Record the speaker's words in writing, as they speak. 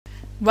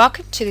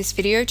Welcome to this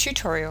video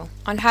tutorial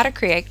on how to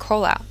create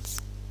callouts.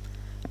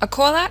 A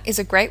callout is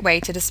a great way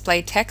to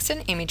display text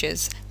and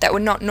images that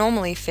would not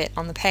normally fit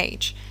on the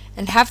page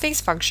and have these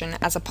function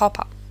as a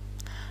pop-up.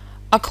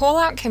 A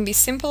callout can be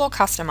simple or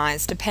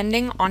customized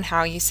depending on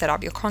how you set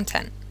up your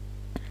content.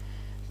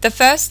 The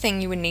first thing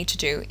you would need to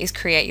do is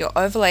create your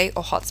overlay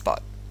or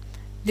hotspot.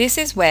 This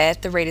is where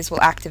the readers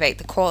will activate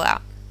the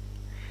callout.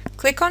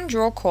 Click on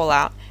Draw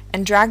Callout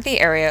and drag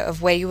the area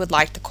of where you would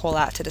like the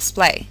callout to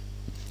display,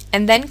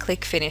 and then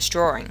click Finish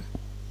Drawing.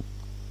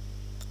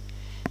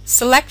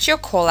 Select your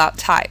callout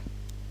type.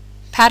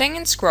 Padding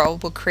and scroll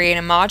will create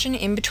a margin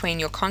in between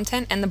your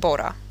content and the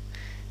border.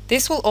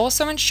 This will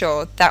also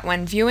ensure that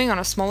when viewing on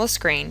a smaller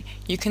screen,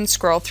 you can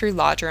scroll through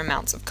larger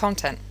amounts of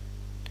content.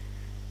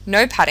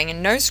 No padding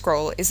and no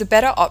scroll is a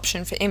better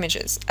option for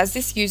images, as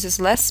this uses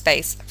less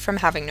space from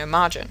having no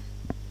margin.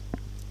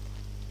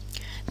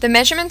 The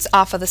measurements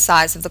are for the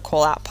size of the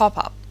callout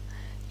pop-up.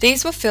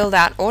 These were filled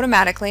out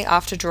automatically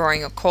after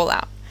drawing your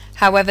callout.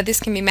 However, this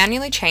can be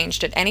manually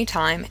changed at any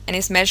time and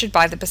is measured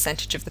by the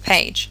percentage of the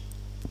page.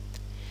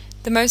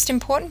 The most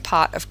important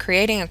part of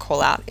creating a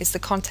callout is the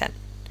content.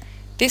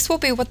 This will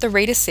be what the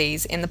reader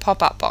sees in the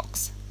pop-up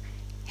box.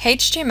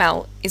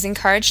 HTML is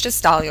encouraged to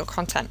style your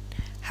content.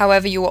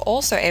 However, you are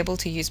also able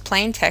to use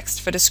plain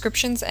text for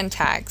descriptions and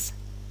tags.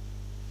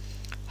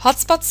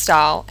 Hotspot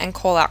style and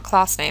callout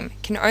class name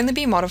can only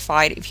be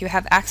modified if you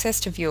have access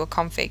to viewer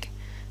config.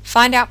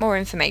 Find out more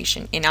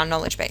information in our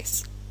knowledge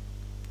base.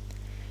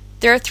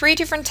 There are 3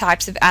 different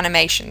types of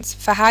animations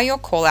for how your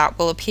callout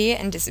will appear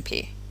and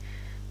disappear.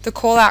 The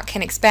callout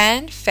can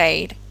expand,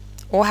 fade,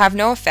 or have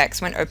no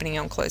effects when opening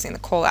and closing the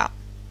callout.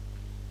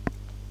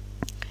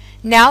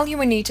 Now you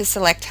will need to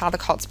select how the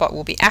hotspot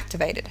will be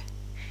activated.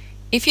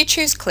 If you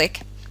choose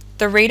Click,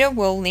 the reader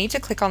will need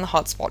to click on the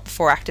hotspot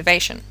before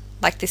activation,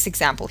 like this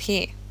example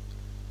here.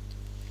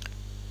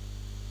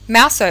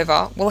 Mouse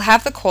over will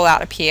have the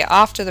callout appear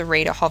after the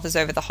reader hovers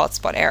over the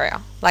hotspot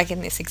area, like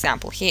in this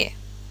example here.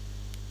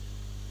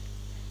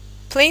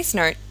 Please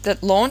note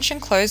that Launch and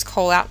Close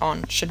Callout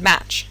On should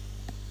match.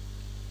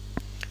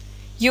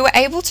 You are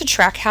able to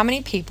track how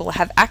many people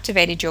have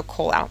activated your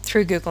callout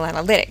through Google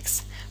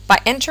Analytics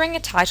by entering a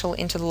title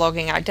into the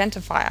logging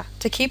identifier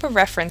to keep a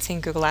reference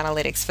in Google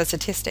Analytics for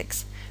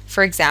statistics,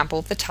 for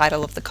example, the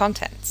title of the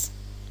contents.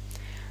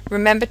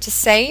 Remember to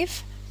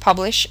save,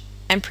 publish,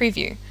 and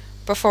preview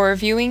before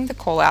reviewing the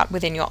callout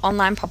within your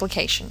online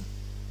publication.